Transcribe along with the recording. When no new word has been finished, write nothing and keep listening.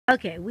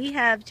Okay, we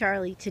have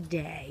Charlie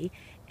today,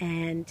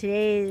 and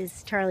today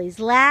is Charlie's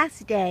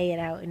last day at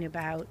Out and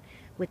About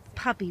with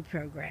Puppy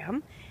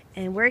Program,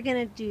 and we're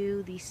going to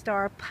do the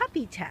STAR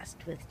Puppy Test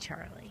with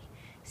Charlie.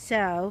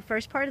 So,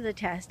 first part of the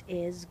test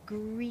is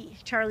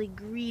Charlie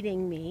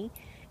greeting me,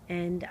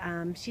 and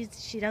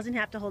she doesn't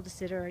have to hold the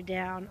sitter or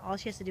down. All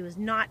she has to do is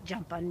not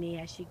jump on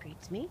me as she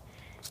greets me,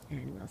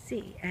 and we'll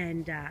see.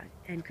 And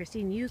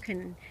Christine, you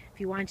can,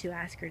 if you want to,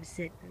 ask her to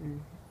sit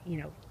and,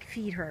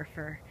 feed her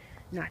for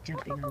not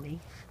jumping on me.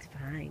 It's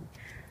fine.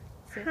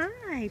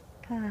 Hi,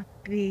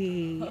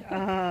 puppy.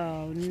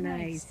 Oh,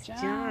 nice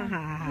job.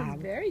 That was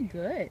very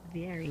good.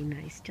 Very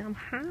nice job.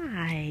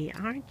 Hi.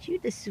 Aren't you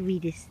the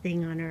sweetest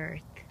thing on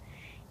earth?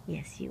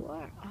 Yes, you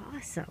are.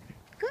 Awesome.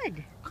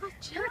 Good. Good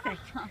job.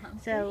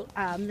 Perfect. So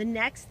the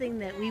next thing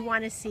that we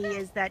want to see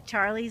is that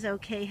Charlie's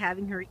okay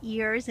having her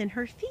ears and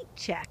her feet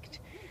checked.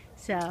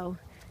 So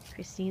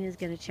Christine is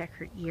going to check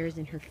her ears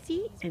and her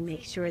feet and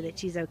make sure that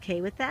she's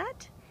okay with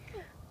that.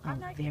 Oh,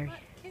 very.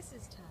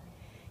 Kisses time.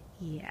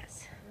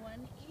 Yes.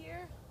 One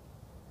ear,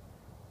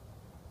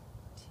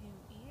 two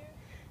ear.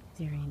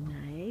 Very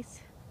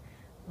nice.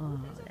 Oh,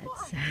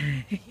 that's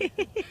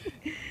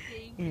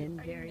and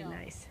very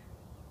nice.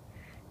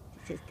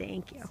 It says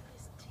thank you.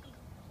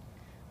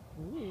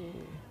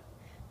 Ooh.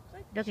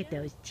 Look at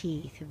those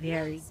teeth.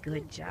 Very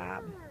good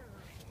job.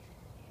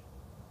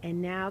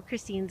 And now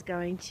Christine's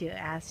going to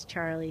ask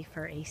Charlie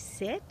for a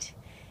sit,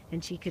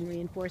 and she can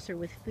reinforce her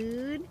with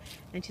food,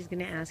 and she's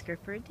going to ask her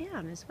for a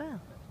down as well.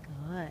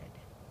 Good.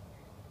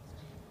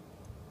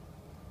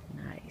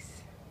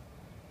 Nice.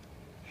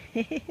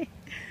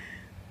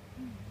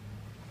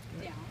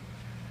 Down.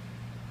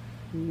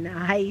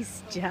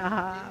 Nice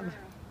job.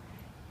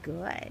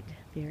 Good.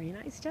 Very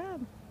nice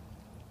job.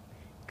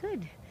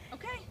 Good.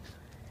 Okay.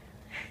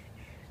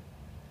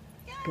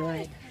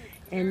 Good.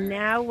 And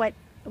now what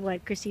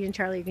Christine and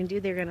Charlie are going to do,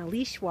 they're going to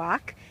leash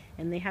walk,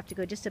 and they have to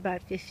go just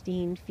about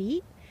 15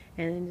 feet,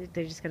 and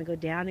they're just going to go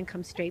down and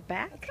come straight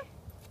back.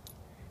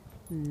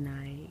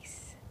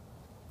 Nice.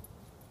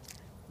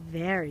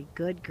 Very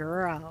good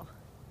girl.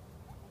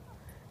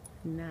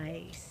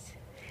 Nice.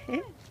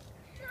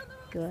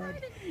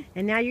 Good.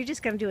 And now you're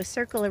just going to do a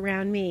circle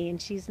around me,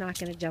 and she's not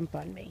going to jump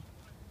on me.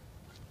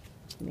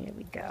 There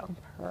we go.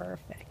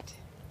 Perfect.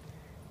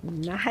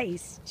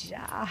 Nice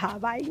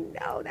job. I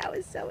know, that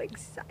was so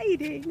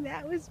exciting.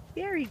 That was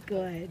very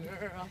good.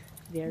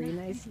 Very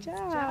nice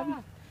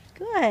job.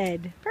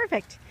 Good.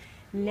 Perfect.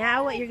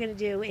 Now what you're going to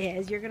do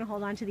is you're going to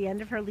hold on to the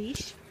end of her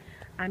leash.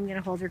 I'm going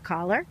to hold her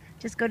collar.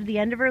 Just go to the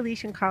end of her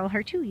leash and call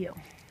her to you.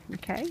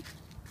 Okay?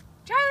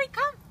 Charlie,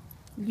 come.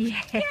 Yay.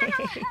 Yeah,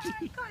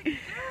 good girl.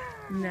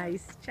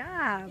 Nice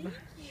job. Thank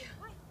you.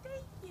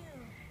 Thank you.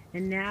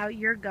 And now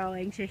you're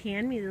going to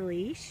hand me the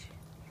leash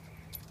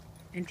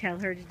and tell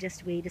her to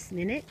just wait a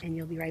minute, and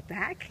you'll be right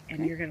back,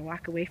 and you're going to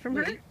walk away from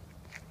her.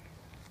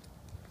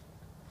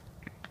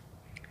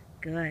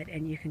 Good.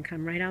 And you can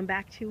come right on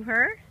back to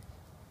her.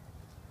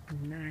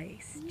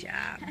 Nice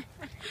job.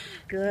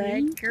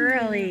 Good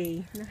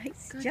girly.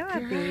 Nice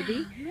job,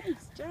 baby.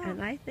 Nice job.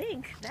 And I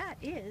think that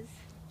is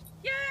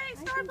Yay,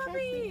 Star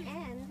Puppy.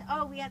 end.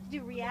 Oh, we have to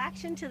do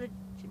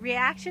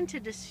reaction to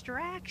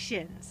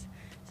distractions.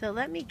 So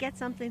let me get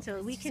something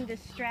so we can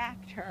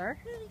distract her.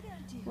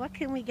 What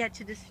can we get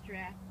to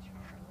distract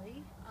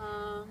Charlie?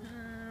 Oh,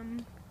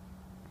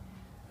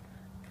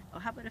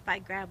 how about if I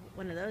grab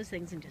one of those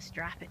things and just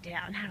drop it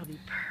down? That'll be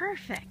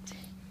perfect.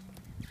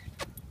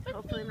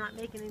 Hopefully I'm not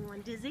making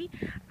anyone dizzy.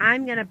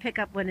 I'm going to pick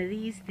up one of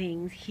these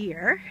things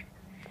here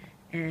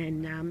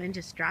and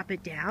just drop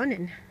it down,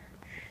 and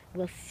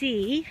we'll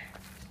see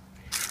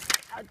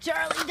how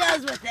Charlie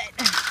does with it.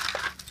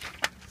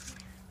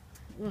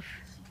 Oof.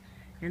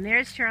 And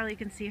there's Charlie. You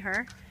can see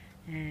her.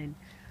 And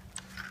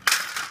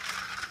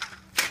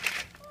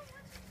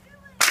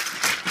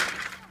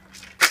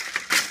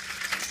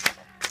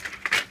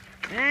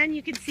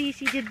you can see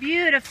she did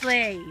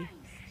beautifully.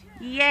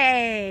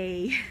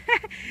 Yay!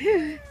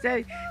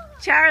 So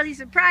Charlie,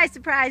 surprise,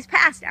 surprise,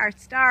 passed our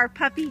STAR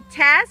Puppy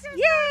Test.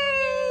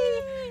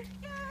 Yay!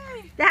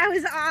 That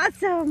was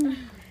awesome.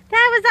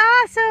 That was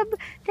awesome.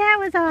 That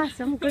was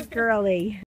awesome. Good girly.